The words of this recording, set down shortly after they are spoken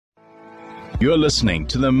You're listening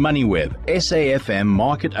to the MoneyWeb SAFM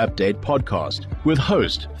Market Update podcast with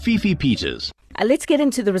host Fifi Peters. Let's get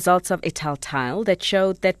into the results of Italtile that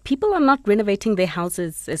showed that people are not renovating their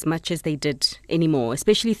houses as much as they did anymore,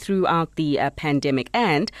 especially throughout the pandemic.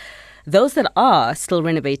 And those that are still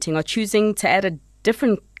renovating are choosing to add a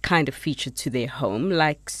different kind of feature to their home,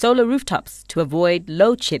 like solar rooftops to avoid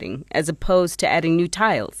load shedding, as opposed to adding new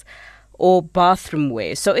tiles or bathroom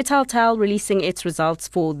wear. So Italtile releasing its results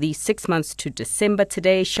for the 6 months to December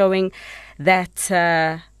today, showing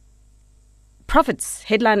that profits,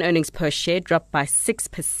 headline earnings per share, dropped by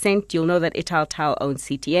 6%. You'll know that Italtile owns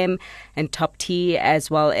CTM and Top T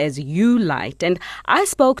as well as Ulight. And I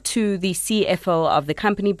spoke to the CFO of the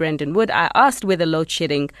company, Brendan Wood. I asked whether load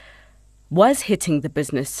shedding was hitting the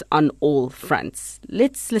business on all fronts.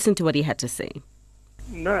 Let's listen to what he had to say.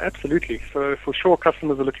 No, absolutely. So for sure,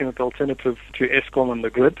 customers are looking at the alternative to Eskom and the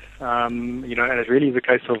grid. And it's really the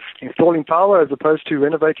case of installing power as opposed to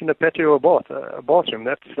renovating a patio or a bathroom.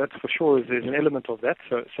 That's for sure. There's an element of that.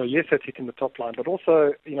 So yes, that's hitting the top line. But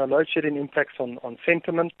also, load shedding impacts on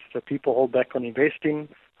sentiment. So people hold back on investing.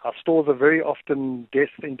 Our stores are very often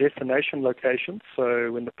in destination locations.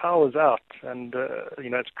 So when the power's out and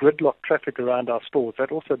it's gridlock traffic around our stores,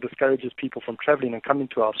 that also discourages people from traveling and coming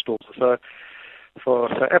to our stores. So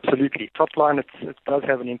absolutely, top line, it does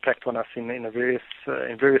have an impact on us in various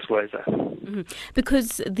ways. Mm-hmm.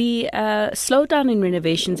 Because the slowdown in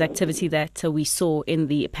renovations activity that we saw in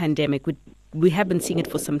the pandemic, we have been seeing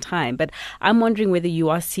it for some time. But I'm wondering whether you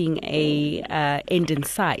are seeing a end in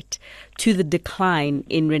sight to the decline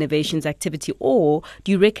in renovations activity, or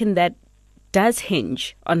do you reckon that does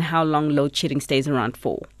hinge on how long load shedding stays around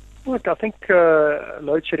for? Look, I think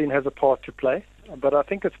load shedding has a part to play. But I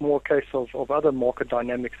think it's more a case of other market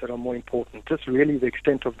dynamics that are more important, just really the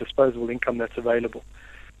extent of disposable income that's available.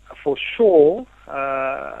 For sure,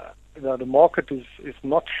 the market is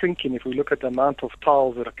not shrinking if we look at the amount of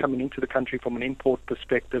tiles that are coming into the country from an import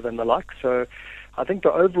perspective and the like. So I think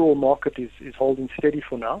the overall market is holding steady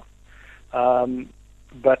for now.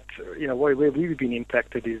 But where we've been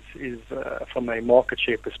impacted is from a market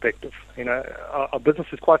share perspective. Our business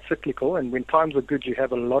is quite cyclical, and when times are good, you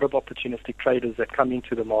have a lot of opportunistic traders that come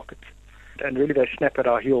into the market, and really they snap at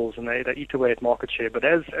our heels and they eat away at market share. But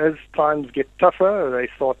as times get tougher,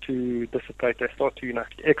 they start to dissipate. They start to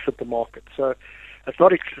exit the market. So it's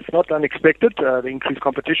not unexpected, the increased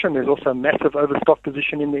competition. There's also a massive overstock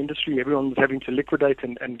position in the industry. Everyone's having to liquidate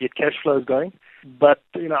and get cash flows going. But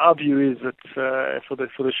our view is that for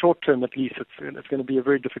the short term at least, it's going to be a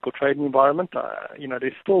very difficult trading environment.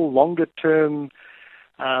 There's still longer term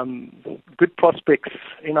good prospects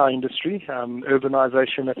in our industry,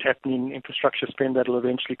 urbanization that's happening, infrastructure spend that will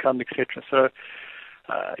eventually come, etc. So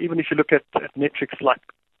even if you look at metrics like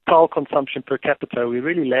tile consumption per capita, we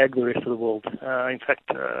really lag the rest of the world. In fact,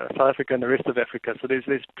 South Africa and the rest of Africa. So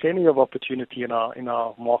there's plenty of opportunity in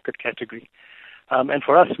our market category. And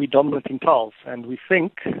for us, we're dominant in tiles, and we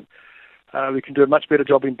think we can do a much better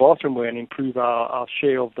job in bathroom wear and improve our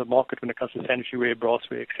share of the market when it comes to sanitary ware,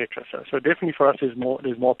 brassware, etc. So definitely for us, there's more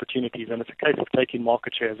opportunities, and it's a case of taking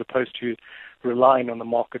market share as opposed to relying on the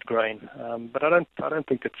market growing. But I don't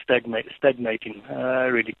think it's stagnating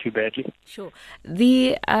really too badly. Sure.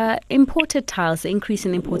 The imported tiles, the increase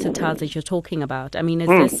in imported tiles that you're talking about, I mean, is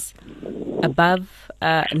this above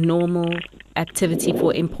normal activity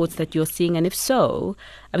for imports that you're seeing? And if so,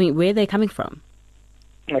 I mean, where are they coming from?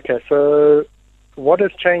 Okay, so what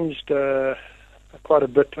has changed quite a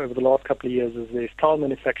bit over the last couple of years is there's tile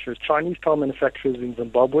manufacturers, Chinese tile manufacturers in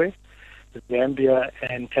Zimbabwe, Zambia,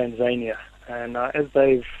 and Tanzania. And as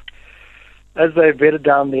they've bedded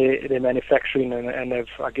down their manufacturing and they've,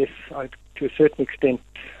 I guess, to a certain extent,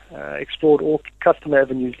 explored all customer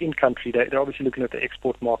avenues in country, they're obviously looking at the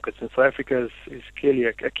export markets, and South Africa is clearly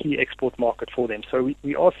a key export market for them. So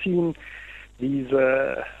we are seeing these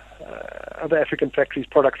other African factories'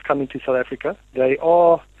 products coming to South Africa. They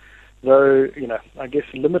are, though, I guess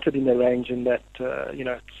limited in their range in that,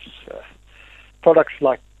 it's products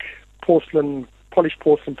like polished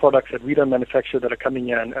porcelain products that we don't manufacture that are coming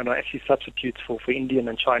here and are actually substitutes for Indian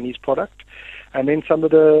and Chinese product. And then some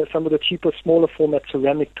of the cheaper, smaller format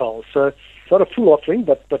ceramic tiles. So it's not a full offering,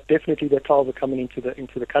 but definitely the tiles are coming into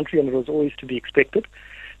the country, and it was always to be expected.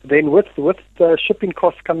 Then with the shipping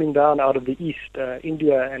costs coming down out of the East,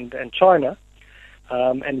 India and China,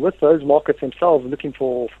 and with those markets themselves looking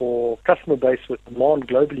for customer base with demand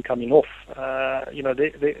globally coming off,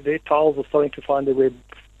 their tiles are starting to find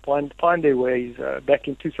their ways back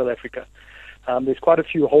into South Africa. There's quite a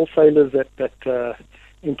few wholesalers that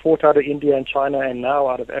import out of India and China and now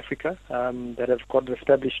out of Africa that have got an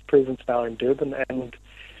established presence now in Durban, and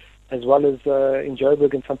as well as in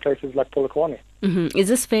Joburg and some places like Polokwane. Mm-hmm. Is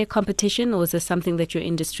this fair competition, or is this something that your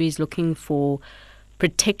industry is looking for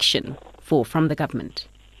protection for from the government?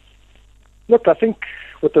 Look, I think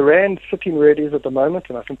with the rand sitting where it is at the moment,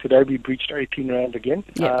 and I think today we breached 18 rand again,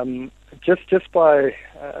 just by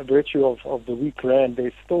virtue of the weak rand,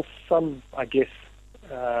 there's still some, I guess,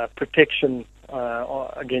 protection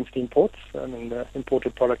against imports. I mean, the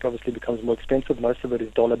imported product obviously becomes more expensive. Most of it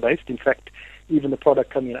is dollar-based. In fact, even the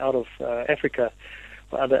product coming out of Africa,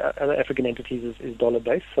 other African entities, is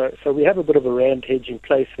dollar-based. So we have a bit of a rand hedge in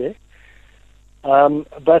place there.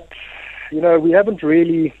 But, we haven't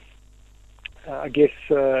really,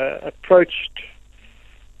 approached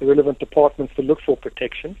the relevant departments to look for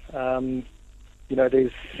protection.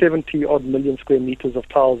 There's 70-odd million square meters of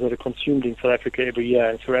tiles that are consumed in South Africa every year,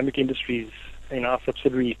 and Ceramic Industries, our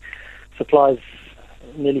subsidiary, supplies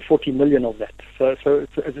nearly 40 million of that. So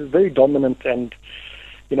it's very dominant, and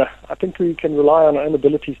I think we can rely on our own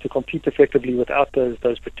abilities to compete effectively without those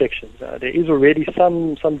protections. There is already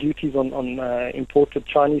some duties on imported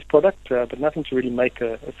Chinese product, but nothing to really make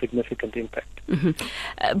a significant impact.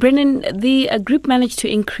 Mm-hmm. Brendan, the group managed to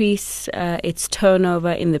increase its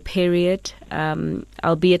turnover in the period,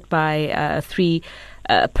 albeit by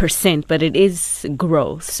 3%, but it is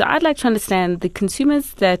growth. So I'd like to understand the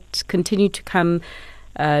consumers that continue to come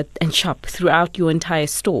and shop throughout your entire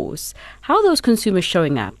stores. How are those consumers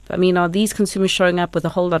showing up? I mean, are these consumers showing up with a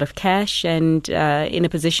whole lot of cash and in a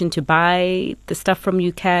position to buy the stuff from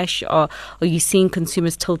you cash, or are you seeing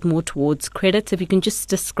consumers tilt more towards credit? If you can just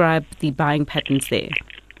describe the buying patterns there.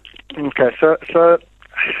 Okay, so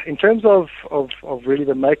in terms of really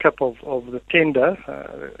the makeup of the tender,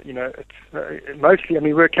 it's mostly,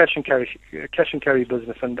 we're a cash and carry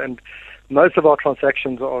business, and most of our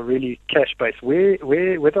transactions are really cash-based.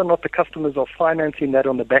 Whether or not the customers are financing that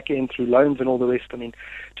on the back end through loans and all the rest,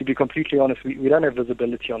 to be completely honest, we don't have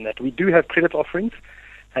visibility on that. We do have credit offerings,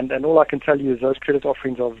 and all I can tell you is those credit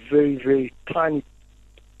offerings are very, very tiny,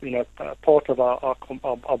 part of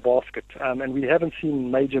our basket. And we haven't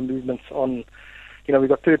seen major movements on, we've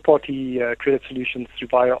got third-party credit solutions through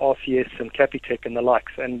via RCS and Capitec and the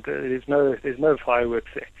likes, and there's no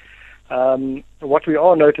fireworks there. What we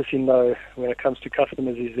are noticing, though, when it comes to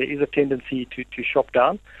customers, is there is a tendency to shop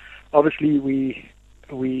down. Obviously,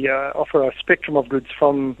 we offer a spectrum of goods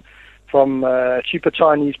from cheaper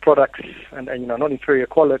Chinese products and not inferior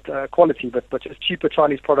quality, but just cheaper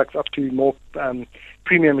Chinese products up to more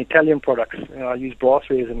premium Italian products. I use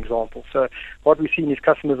brassware as an example. So what we've seen is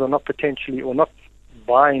customers are not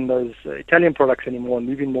buying those Italian products anymore and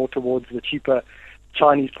moving more towards the cheaper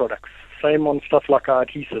Chinese products. Same on stuff like our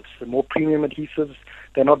adhesives. The more premium adhesives,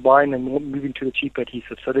 they're not buying and more moving to the cheaper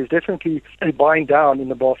adhesives. So there's definitely a buying down in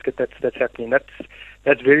the basket that's happening.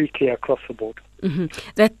 That's very clear across the board. Mm-hmm.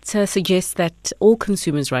 That suggests that all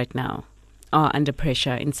consumers right now are under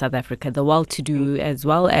pressure in South Africa, the well-to-do as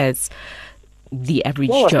well as the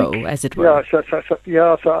average Joe, as it were. So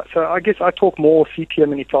I guess I talk more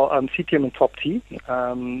CTM and Top T.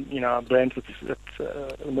 Brands with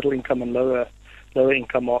middle income and lower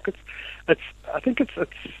income markets. I think it's a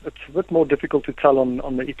bit more difficult to tell on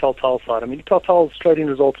the Italtile side. Italtile's trading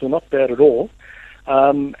results were not bad at all,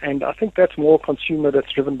 and I think that's more consumer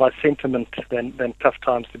that's driven by sentiment than tough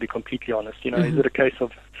times, to be completely honest. Is it a case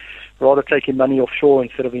of rather taking money offshore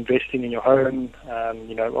instead of investing in your home?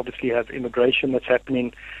 Obviously you have immigration that's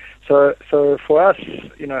happening. So for us,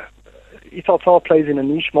 Italtile plays in a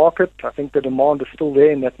niche market. I think the demand is still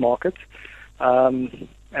there in that market.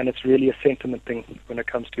 And it's really a sentiment thing when it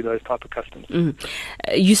comes to those type of customers. Mm.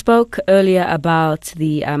 You spoke earlier about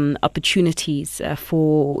the opportunities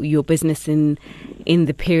for your business in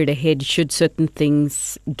the period ahead should certain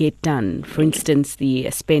things get done. For instance, the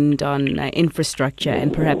spend on infrastructure,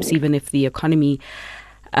 and perhaps even if the economy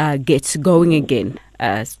gets going again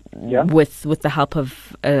with the help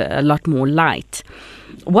of a lot more light.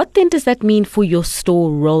 What then does that mean for your store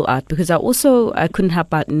rollout? Because I couldn't help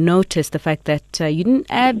but notice the fact that you didn't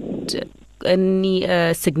add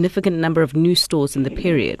any significant number of new stores in the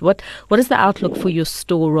period. What does the outlook for your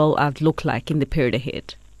store rollout look like in the period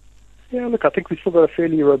ahead? Yeah, look, I think we've still got a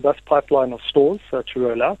fairly robust pipeline of stores to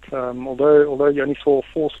roll out. Although you only saw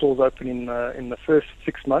 4 stores open in the first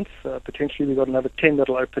 6 months, potentially we've got another 10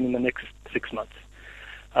 that'll open in the next 6 months.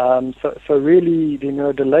 So really,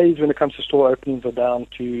 delays when it comes to store openings are down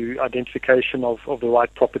to identification of the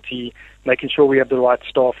right property, making sure we have the right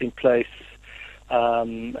staff in place.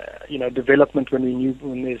 Development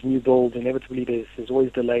when there's new builds, inevitably there's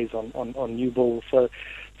always delays on new builds. So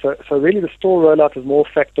really the store rollout is more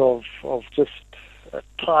a factor of just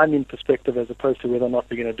timing perspective as opposed to whether or not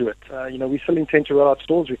we're going to do it. We still intend to roll out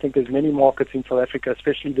stores. We think there's many markets in South Africa,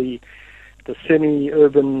 especially the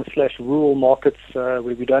semi-urban / rural markets where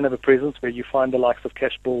we don't have a presence, where you find the likes of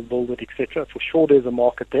Cashbull, Build It, etc. For sure there's a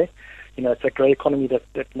market there. It's a grey economy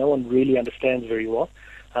that no one really understands very well.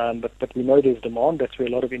 But we know there's demand. That's where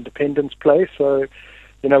a lot of independents play. So,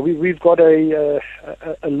 we've got a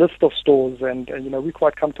list of stores, and we're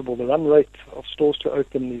quite comfortable. The run rate of stores to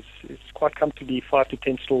open is quite comfortably 5 to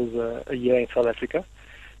 10 stores a year in South Africa.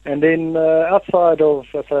 And then outside of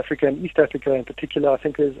South Africa and East Africa in particular, I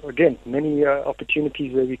think there's, again, many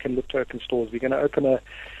opportunities where we can look to open stores. We're going to open a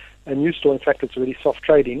new store. In fact, it's already soft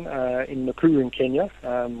trading in Nakuru in Kenya,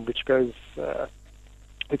 which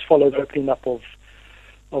follows opening up of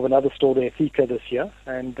another store there, Thika, this year.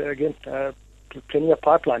 And again, plenty of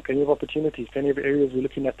pipeline, plenty of opportunities, plenty of areas we're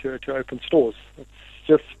looking at to open stores. It's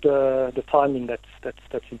just the timing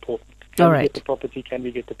that's important. Can we get the property? Can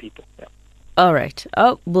we get the people? Yeah. All right.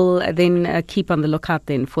 We'll then keep on the lookout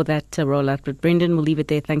then for that rollout. But Brendan, we'll leave it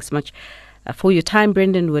there. Thanks so much for your time,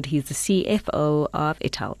 Brendan Wood. He's the CFO of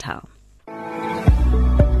Italtile.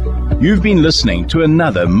 You've been listening to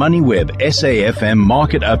another MoneyWeb SAFM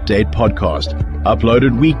Market Update podcast,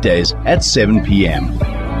 uploaded weekdays at 7 p.m.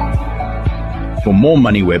 For more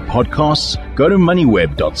MoneyWeb podcasts, go to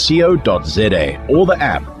moneyweb.co.za or the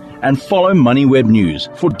app and follow MoneyWeb News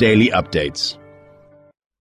for daily updates.